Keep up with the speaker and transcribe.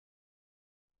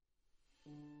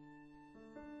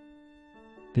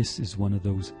This is one of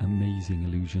those amazing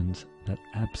illusions that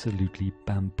absolutely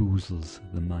bamboozles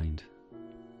the mind.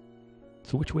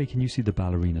 So which way can you see the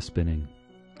ballerina spinning?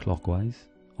 Clockwise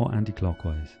or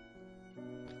anti-clockwise?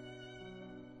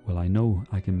 Well, I know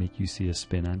I can make you see a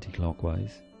spin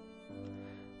anti-clockwise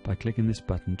by clicking this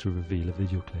button to reveal a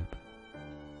video clip,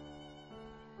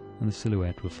 and the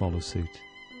silhouette will follow suit.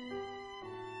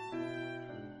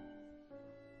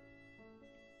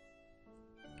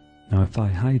 Now if I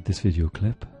hide this video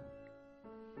clip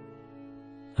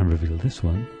and reveal this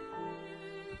one,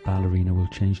 the ballerina will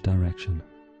change direction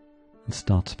and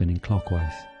start spinning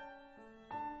clockwise.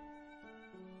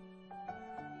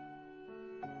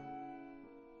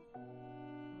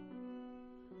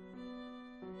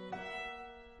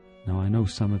 Now I know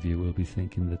some of you will be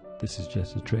thinking that this is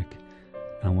just a trick,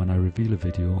 and when I reveal a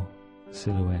video, the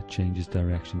silhouette changes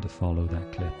direction to follow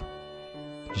that clip.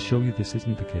 To show you this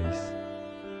isn't the case,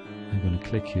 I'm going to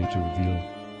click here to reveal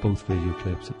both video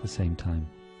clips at the same time.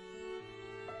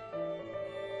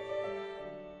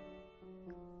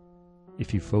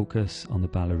 If you focus on the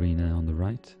ballerina on the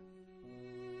right,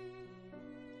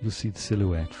 you'll see the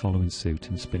silhouette following suit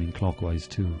and spinning clockwise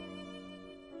too.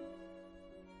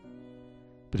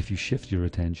 But if you shift your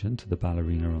attention to the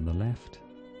ballerina on the left,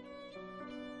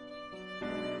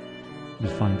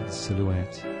 you'll find that the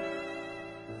silhouette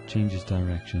changes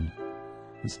direction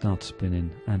and starts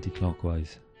spinning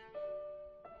anti-clockwise.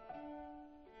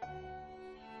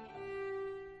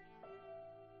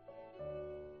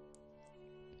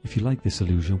 If you like this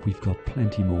illusion, we've got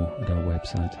plenty more at our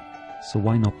website, so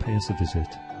why not pay us a visit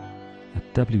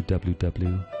at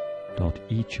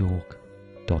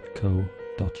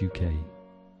www.echalk.co.uk.